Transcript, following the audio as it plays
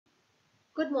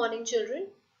Good morning, children.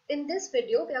 In this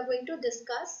video, we are going to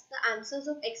discuss the answers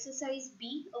of exercise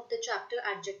B of the chapter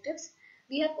Adjectives.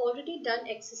 We have already done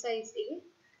exercise A.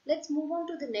 Let's move on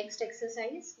to the next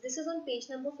exercise. This is on page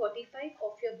number 45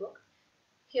 of your book.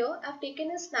 Here, I've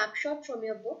taken a snapshot from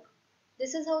your book.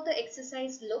 This is how the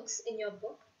exercise looks in your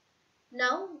book.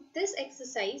 Now, this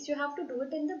exercise, you have to do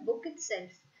it in the book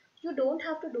itself. You don't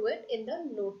have to do it in the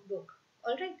notebook.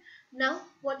 Alright. Now,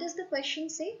 what does the question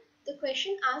say? The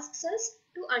question asks us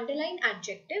to underline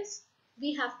adjectives.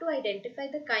 We have to identify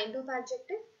the kind of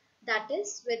adjective. That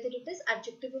is, whether it is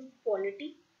adjective of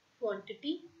quality,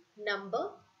 quantity, number,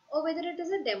 or whether it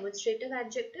is a demonstrative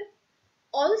adjective.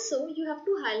 Also, you have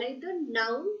to highlight the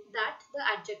noun that the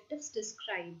adjectives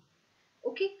describe.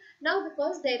 Okay, now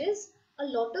because there is a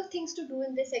lot of things to do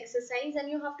in this exercise and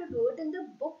you have to do it in the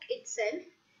book itself,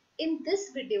 in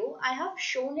this video I have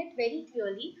shown it very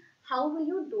clearly how will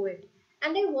you do it,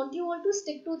 and I want you all to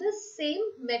stick to the same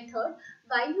method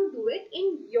while you do it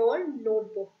in your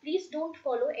notebook. Please don't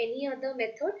follow any other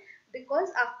method, because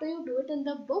after you do it in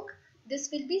the book, this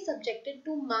will be subjected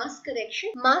to mass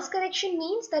correction. Mass correction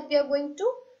means that we are going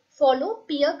to follow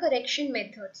peer correction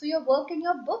method. So your work in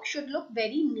your book should look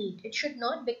very neat. It should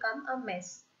not become a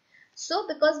mess. So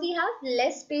because we have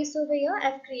less space over here,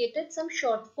 I've created some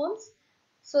short forms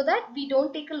so that we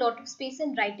don't take a lot of space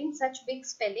in writing such big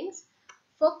spellings.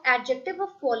 For adjective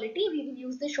of quality, we will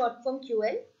use the short form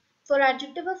QL. For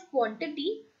adjective of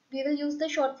quantity, we will use the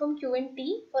short form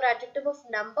QNT. For adjective of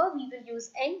number, we will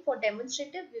use N. For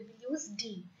demonstrative, we will use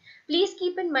D. Please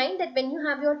keep in mind that when you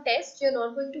have your test, you're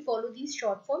not going to follow these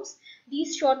short forms.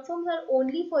 These short forms are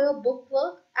only for your book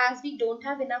work, as we don't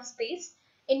have enough space.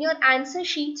 In your answer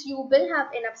sheets, you will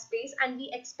have enough space and we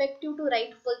expect you to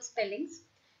write full spellings.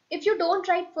 If you don't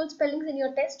write full spellings in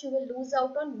your test, you will lose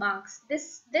out on marks.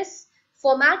 This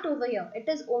format over here, it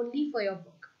is only for your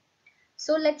book.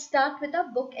 So let's start with our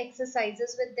book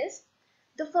exercises with this.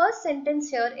 The first sentence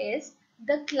here is,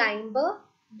 the climber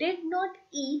did not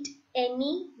eat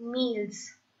any meals.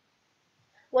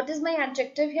 What is my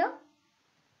adjective here?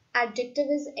 Adjective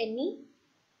is any.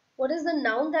 What is the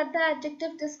noun that the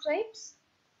adjective describes?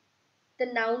 The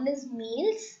noun is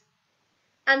meals.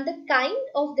 And the kind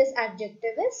of this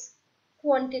adjective is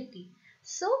quantity.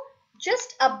 So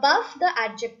just above the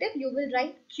adjective, you will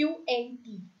write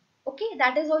QNT. Okay,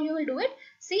 that is how you will do it.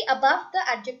 See, above the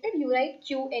adjective, you write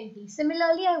QNT.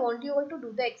 Similarly, I want you all to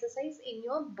do the exercise in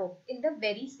your book in the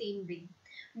very same way.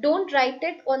 Don't write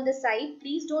it on the side.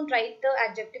 Please don't write the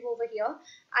adjective over here.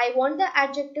 I want the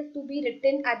adjective to be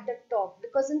written at the top,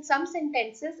 because in some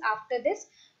sentences after this,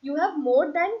 you have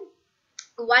more than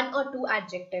one or two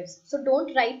adjectives. So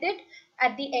don't write it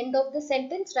at the end of the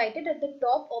sentence, write it at the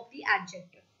top of the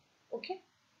adjective. Okay.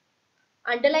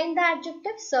 Underline the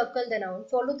adjective, circle the noun.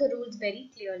 Follow the rules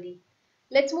very clearly.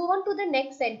 Let's move on to the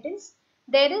next sentence.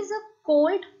 There is a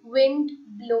cold wind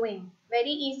blowing. Very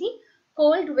easy.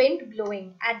 Cold wind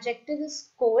blowing. Adjective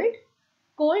is cold.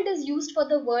 Cold is used for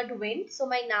the word wind. So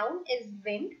my noun is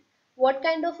wind. What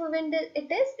kind of a wind it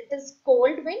is? It is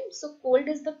cold wind. So cold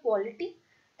is the quality.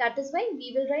 That is why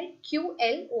we will write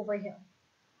QL over here.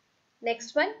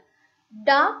 Next one.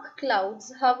 Dark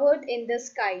clouds hovered in the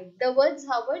sky. The words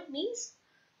hovered means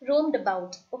roamed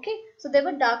about. Okay. So there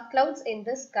were dark clouds in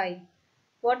the sky.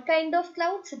 What kind of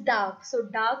clouds? Dark. So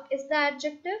dark is the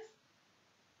adjective.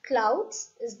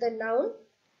 Clouds is the noun.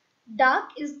 Dark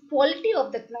is quality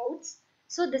of the clouds.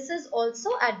 So this is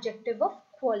also adjective of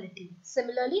quality.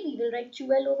 Similarly, we will write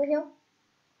QL over here.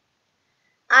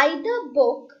 Either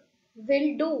book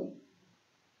will do.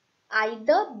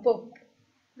 Either book.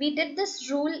 We did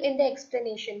this rule in the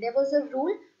explanation. There was a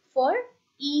rule for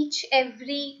each,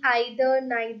 every, either,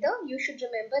 neither. You should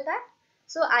remember that.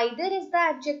 So either is the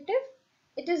adjective.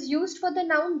 It is used for the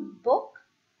noun book.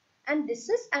 And this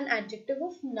is an adjective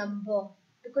of number,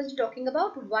 because you're talking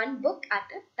about one book at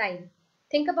a time.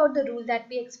 Think about the rule that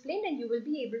we explained and you will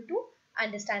be able to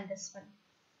understand this one.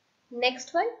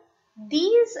 Next one.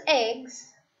 These eggs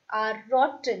are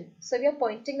rotten. So we are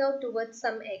pointing out towards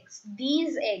some eggs.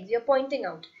 These eggs, you're pointing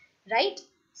out, right?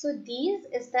 So these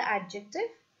is the adjective.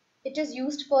 It is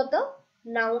used for the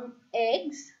noun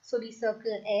eggs. So we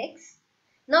circle eggs.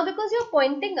 Now because you're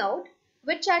pointing out,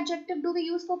 which adjective do we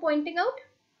use for pointing out?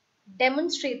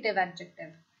 Demonstrative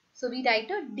adjective. So we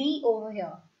write a D over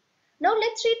here. Now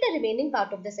let's read the remaining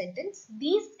part of the sentence.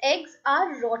 These eggs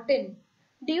are rotten.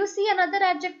 Do you see another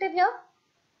adjective here?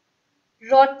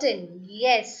 Rotten.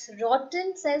 Yes,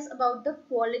 rotten says about the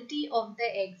quality of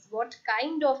the eggs. What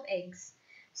kind of eggs?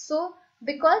 So,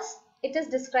 because it is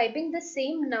describing the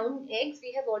same noun eggs,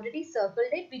 we have already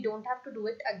circled it. We don't have to do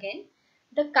it again.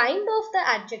 The kind of the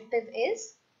adjective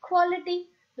is quality.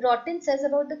 Rotten says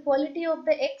about the quality of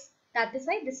the eggs. That is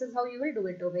why this is how you will do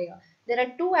it over here. There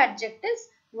are two adjectives.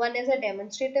 One is a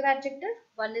demonstrative adjective.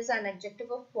 One is an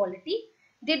adjective of quality.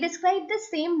 They describe the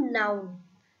same noun.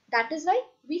 That is why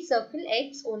we circle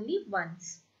eggs only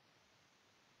once.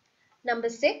 Number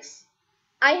 6.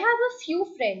 I have a few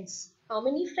friends. How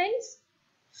many friends?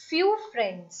 Few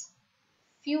friends.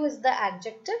 Few is the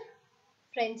adjective.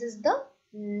 Friends is the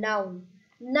noun.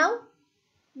 Now,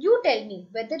 you tell me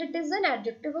whether it is an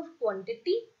adjective of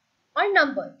quantity or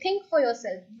number. Think for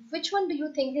yourself. Which one do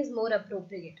you think is more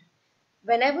appropriate?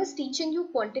 When I was teaching you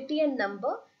quantity and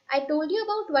number, I told you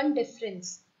about one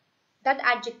difference. That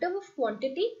adjective of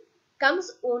quantity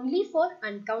comes only for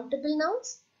uncountable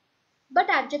nouns, but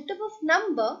adjective of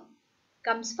number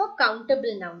comes for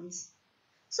countable nouns.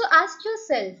 So ask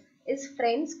yourself, is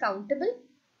friends countable?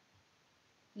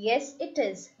 Yes, it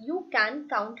is. You can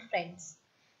count friends.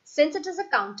 Since it is a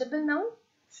countable noun,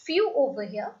 few over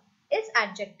here is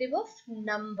adjective of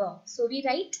number. So we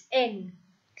write N.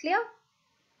 Clear?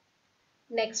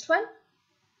 Next one.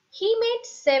 He made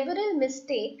several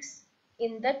mistakes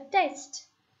in the test.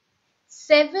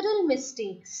 Several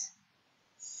mistakes.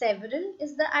 Several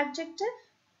is the adjective.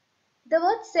 The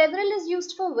word several is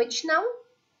used for which noun?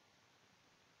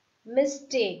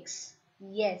 Mistakes.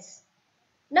 Yes.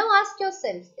 Now ask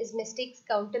yourself, is mistakes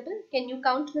countable? Can you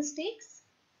count mistakes?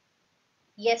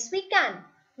 Yes, we can.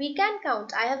 We can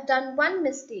count. I have done one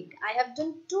mistake. I have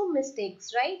done two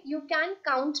mistakes, right? You can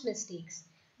count mistakes.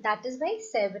 That is why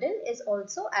several is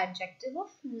also adjective of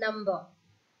number.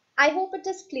 I hope it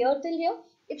is clear till here.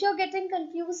 If you're getting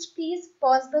confused, please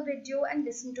pause the video and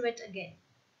listen to it again.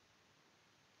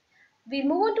 We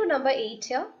move on to number 8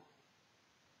 here.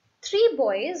 3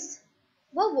 boys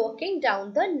were walking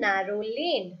down the narrow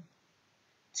lane.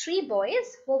 3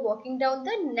 boys were walking down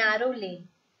the narrow lane.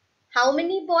 How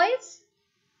many boys?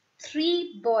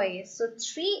 3 boys. So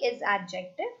 3 is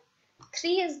adjective.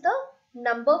 3 is the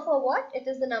number for what? It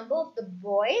is the number of the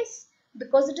boys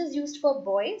because it is used for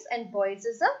boys and boys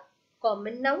is a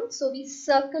common noun. So we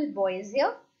circle boys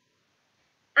here.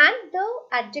 And the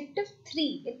adjective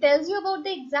 3, it tells you about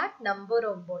the exact number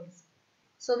of boys.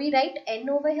 So we write N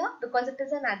over here because it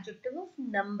is an adjective of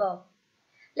number.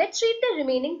 Let's read the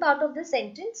remaining part of the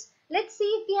sentence. Let's see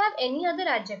if we have any other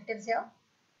adjectives here.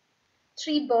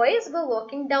 3 boys were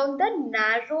walking down the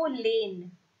narrow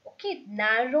lane. Okay,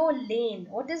 narrow lane.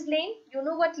 What is lane? You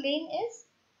know what lane is?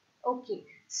 Okay,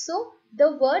 so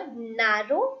the word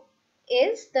narrow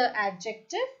is the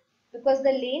adjective because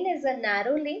the lane is a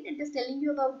narrow lane. It is telling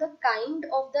you about the kind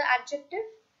of the adjective.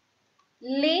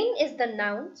 Lane is the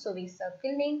noun, so we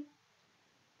circle lane.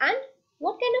 And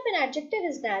what kind of an adjective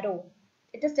is narrow?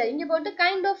 It is telling you about the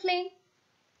kind of lane.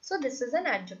 So this is an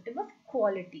adjective of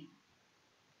quality,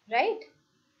 right?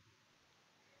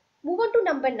 Move on to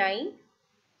number 9.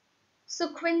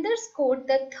 Sukhwinder scored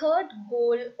the third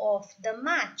goal of the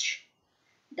match.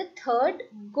 The third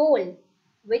goal.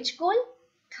 Which goal?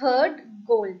 Third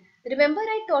goal. Remember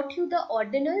I taught you the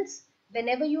ordinals.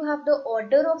 Whenever you have the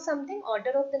order of something,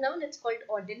 order of the noun, it's called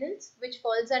ordinals, which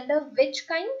falls under which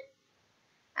kind?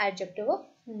 Adjective of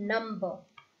number.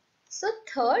 So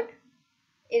third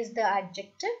is the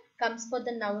adjective, comes for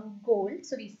the noun goal.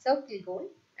 So we circle goal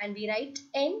and we write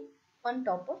N on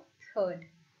top of third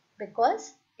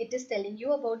because it is telling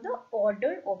you about the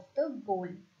order of the goal.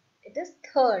 It is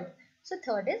third. So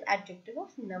third is adjective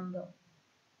of number.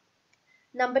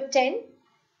 Number 10.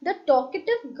 The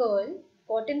talkative girl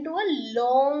got into a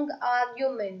long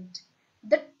argument.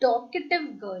 The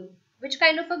talkative girl. Which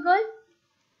kind of a girl?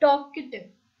 Talkative.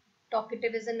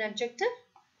 Talkative is an adjective.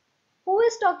 Who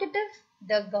is talkative?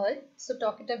 The girl. So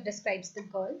talkative describes the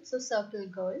girl. So circle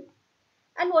girl.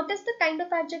 And what is the kind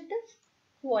of adjective?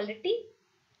 Quality.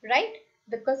 Right?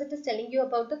 Because it is telling you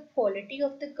about the quality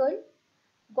of the girl.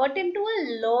 Got into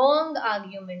a long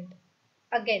argument.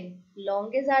 Again,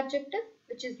 long is adjective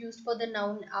which is used for the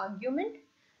noun argument.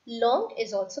 Long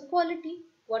is also quality.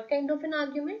 What kind of an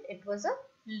argument? It was a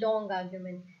long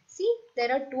argument. See,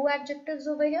 there are two adjectives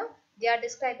over here. They are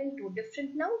describing two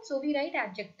different nouns. So we write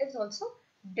adjectives also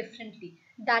differently.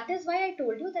 That is why I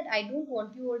told you that I don't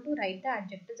want you all to write the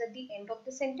adjectives at the end of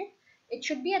the sentence. It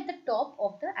should be at the top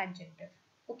of the adjective.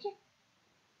 Okay.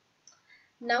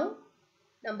 Now,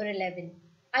 number 11.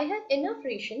 I have enough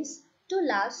rations to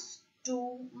last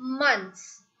 2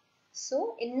 months.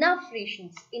 So, enough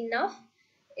rations. Enough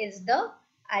is the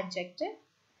adjective.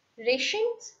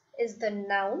 Rations is the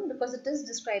noun because it is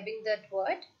describing that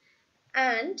word.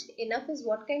 And enough is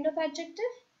what kind of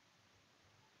adjective?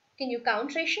 Can you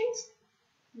count rations?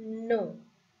 No.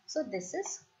 So, this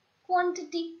is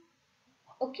quantity.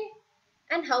 Okay.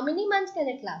 And how many months can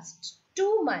it last?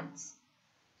 2 months.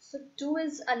 So 2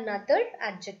 is another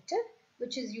adjective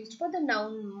which is used for the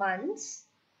noun months,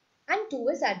 and 2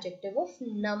 is adjective of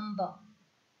number.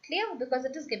 Clear? Because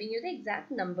it is giving you the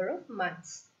exact number of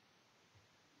months.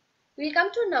 We'll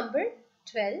come to number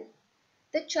 12.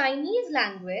 The Chinese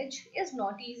language is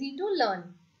not easy to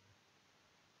learn.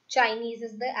 Chinese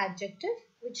is the adjective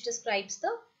which describes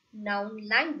the noun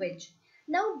language.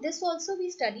 Now this also we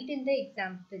studied in the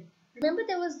example. Remember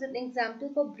there was an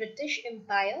example for British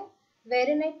Empire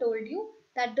wherein I told you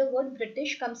that the word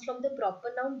British comes from the proper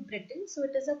noun Britain, so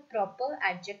it is a proper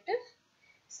adjective.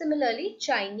 Similarly,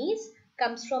 Chinese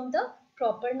comes from the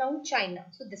proper noun China.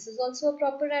 So this is also a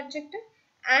proper adjective,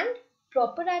 and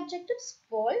proper adjectives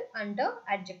fall under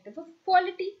adjective of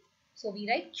quality. So we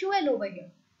write QL over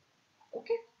here.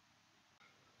 Okay.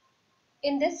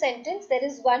 In this sentence, there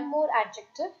is one more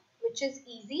adjective which is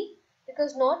easy,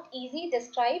 because not easy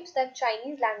describes that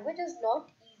Chinese language is not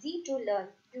easy to learn.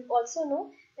 You also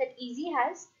know that easy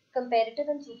has comparative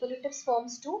and superlative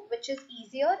forms too, which is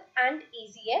easier and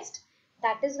easiest.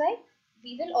 That is why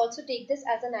we will also take this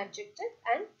as an adjective,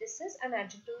 and this is an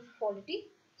adjective of quality.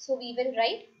 So we will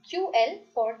write QL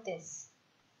for this.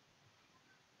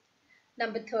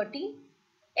 Number 30.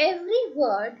 Every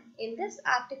word in this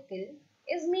article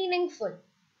is meaningful.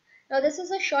 Now this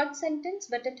is a short sentence,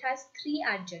 but it has 3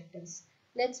 adjectives.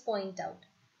 Let's point out.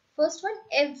 First one,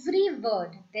 every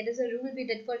word. There is a rule we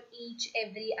did for each,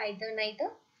 every, either, neither.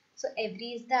 So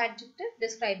every is the adjective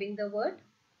describing the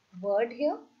word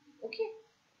here. Okay.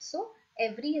 So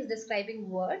every is describing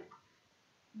word,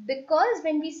 because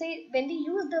when we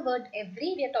use the word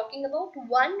every, we are talking about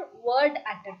one word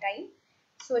at a time.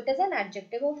 So it is an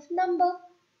adjective of number.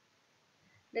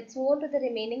 Let's move on to the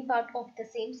remaining part of the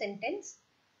same sentence.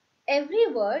 Every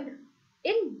word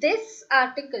in this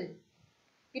article.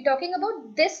 We're talking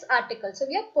about this article. So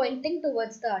we are pointing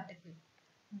towards the article.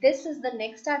 This is the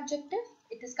next adjective.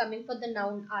 It is coming for the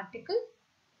noun article.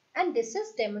 And this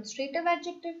is demonstrative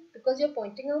adjective because you're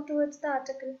pointing out towards the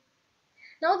article.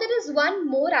 Now there is one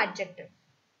more adjective.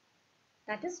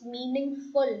 That is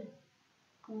meaningful.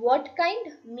 What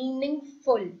kind?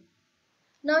 Meaningful.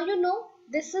 Now you know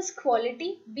this is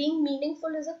quality. Being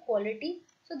meaningful is a quality.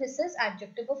 So this is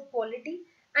adjective of quality.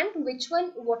 And which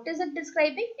one? What is it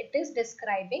describing? It is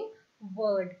describing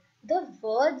word. The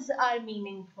words are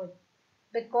meaningful.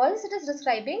 Because it is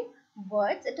describing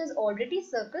words, it is already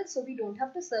circled. So we don't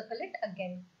have to circle it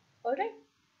again. Alright.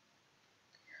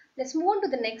 Let's move on to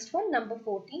the next one, number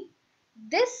 14.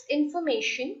 This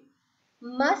information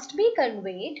must be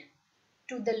conveyed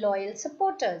to the loyal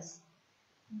supporters.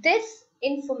 This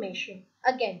information.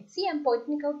 Again, see, I'm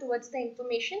pointing out towards the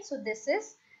information. So this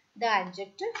is the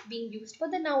adjective being used for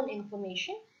the noun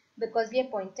information, because we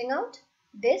are pointing out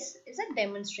this is a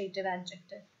demonstrative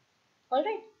adjective.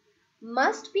 Alright.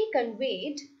 Must be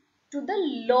conveyed to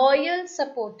the loyal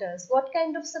supporters. What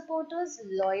kind of supporters?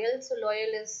 Loyal. So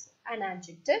loyal is an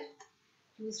adjective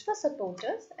used for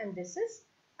supporters, and this is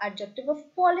adjective of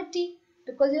quality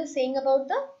because you're saying about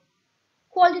the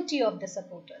quality of the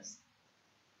supporters.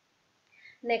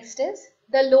 Next is,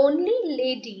 the lonely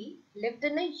lady lived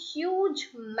in a huge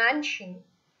mansion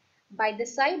by the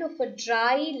side of a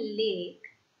dry lake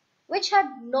which had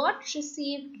not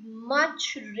received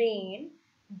much rain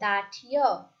that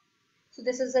year. So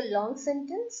this is a long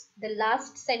sentence. The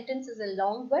last sentence is a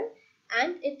long one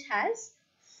and it has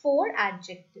 4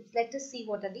 adjectives. Let us see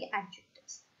what are the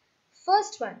adjectives.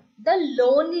 First one, the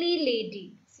lonely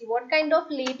lady. See what kind of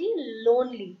lady?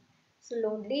 Lonely. So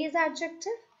lonely is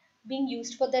adjective being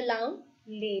used for the noun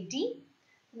lady.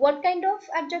 What kind of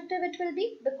adjective it will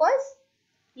be? Because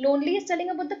lonely is telling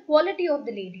about the quality of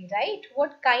the lady, right?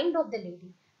 What kind of the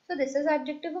lady? So this is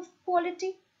adjective of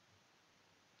quality.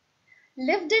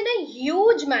 Lived in a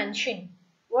huge mansion.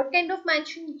 What kind of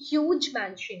mansion? Huge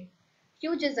mansion.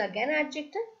 Huge is again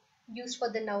adjective used for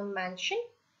the noun mansion.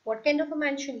 What kind of a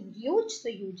mansion? Huge. So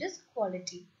huge is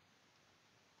quality.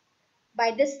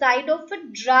 By the side of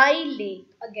a dry lake.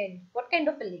 Again, what kind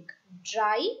of a lake?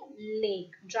 Dry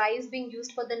lake. Dry is being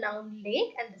used for the noun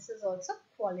lake, and this is also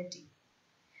quality.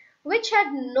 Which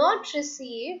had not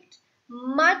received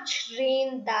much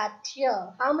rain that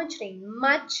year. How much rain?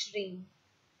 Much rain.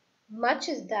 Much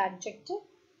is the adjective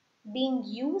being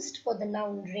used for the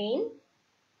noun rain.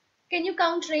 Can you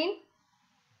count rain?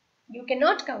 You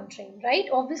cannot count rain, right?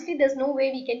 Obviously, there's no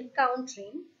way we can count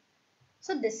rain.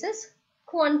 So this is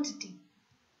quantity.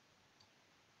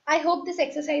 I hope this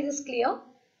exercise is clear.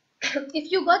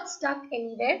 If you got stuck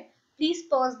anywhere, please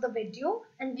pause the video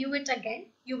and view it again.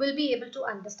 You will be able to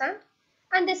understand.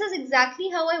 And this is exactly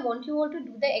how I want you all to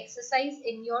do the exercise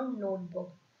in your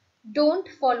notebook. Don't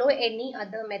follow any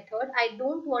other method. I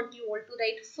don't want you all to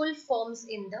write full forms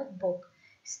in the book.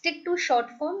 Stick to short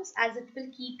forms as it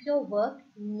will keep your work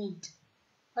neat.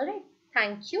 Alright,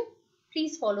 thank you.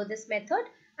 Please follow this method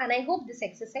and I hope this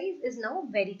exercise is now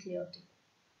very clear to you.